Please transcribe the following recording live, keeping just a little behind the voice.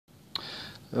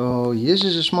So this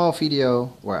is a small video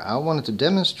where I wanted to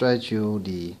demonstrate you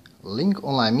the Lync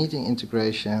online meeting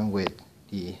integration with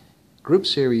the group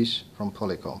series from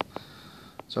Polycom.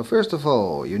 So first of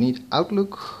all, you need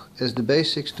Outlook as the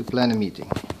basics to plan a meeting.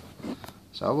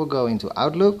 So I will go into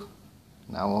Outlook.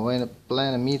 Now I will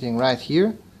plan a meeting right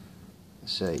here.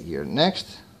 Say here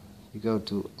next. You go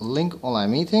to Lync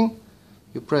online meeting.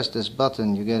 You press this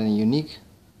button, you get a unique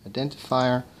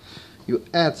identifier. You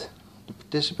add the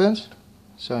participants.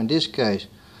 So in this case,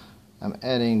 I'm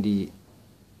adding the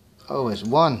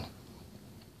OS1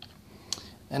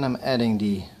 and I'm adding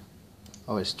the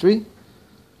OS3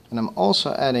 and I'm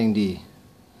also adding the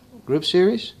group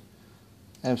series,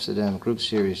 Amsterdam group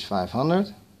series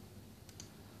 500.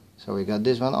 So we got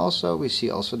this one also. We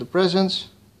see also the presence.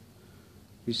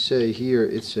 We say here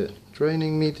it's a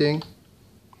training meeting.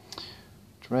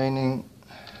 Training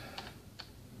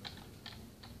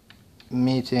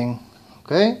meeting,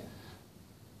 okay.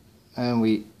 And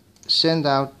we send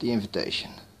out the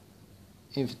invitation.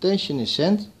 Invitation is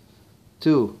sent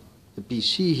to the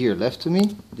PC here left to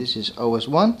me. This is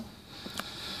OS1.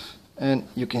 And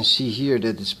you can see here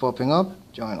that it's popping up.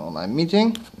 Join online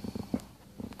meeting.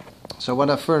 So what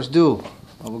I first do,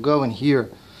 I will go in here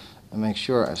and make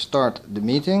sure I start the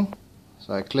meeting.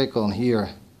 So I click on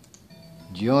here,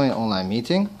 join online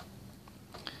meeting.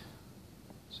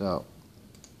 So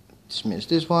dismiss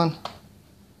this one.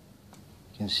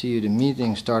 You can see the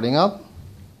meeting starting up,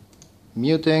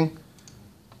 muting,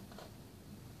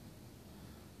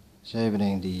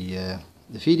 disabling the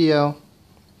video.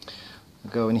 I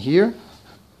go in here.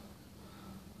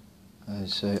 I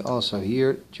say also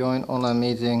here, join online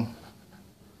meeting.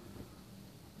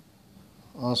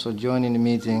 Also joining the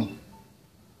meeting,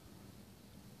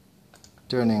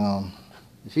 turning on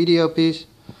the video piece.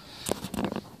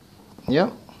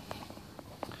 Yeah.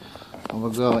 I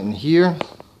will go in here.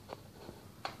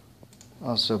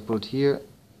 Also put here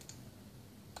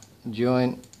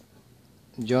join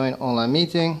online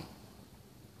meeting.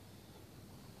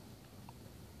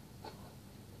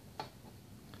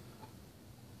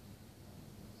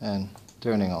 And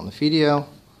turning on the video.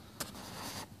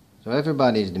 So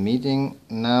everybody is in the meeting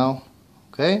now.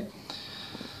 Okay.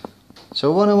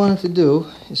 So what I wanted to do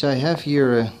is I have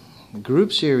here a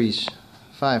group series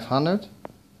 500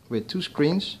 with 2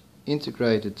 screens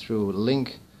integrated through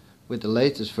Lync with the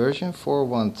latest version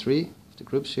 4.1.3 of the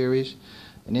group series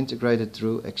and integrated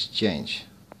through Exchange.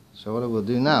 So what I will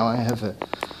do now, I have a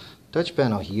touch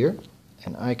panel here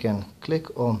and I can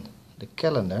click on the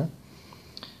calendar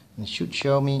and it should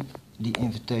show me the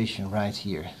invitation right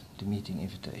here, the meeting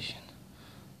invitation.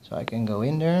 So I can go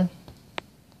in there,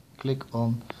 click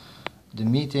on the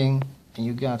meeting, and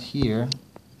you got here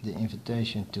the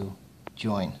invitation to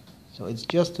join. So it's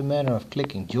just a matter of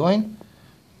clicking join.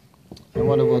 And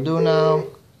what I will do now,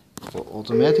 it will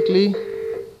automatically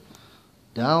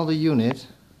dial the unit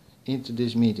into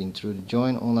this meeting through the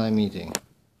join online meeting.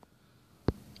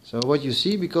 So what you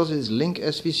see, because it's Lync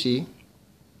SVC,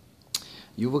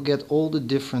 you will get all the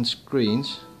different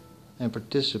screens and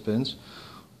participants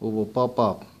who will pop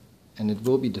up, and it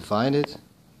will be divided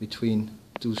between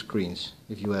 2 screens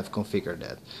if you have configured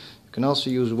that. You can also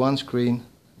use 1 screen,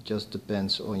 it just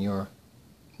depends on your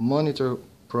monitor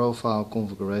profile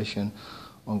configuration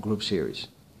on group series.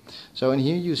 So in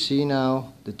here you see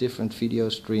now the different video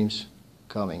streams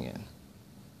coming in.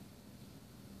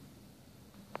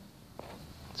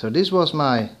 So this was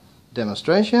my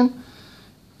demonstration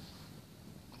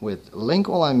with Lync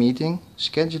online meeting,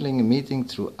 scheduling a meeting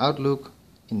through Outlook,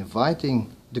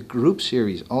 inviting the group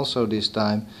series also this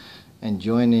time, and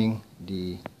joining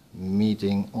the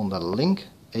meeting on the Lync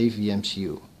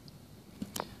AVMCU.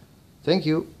 Thank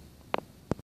you.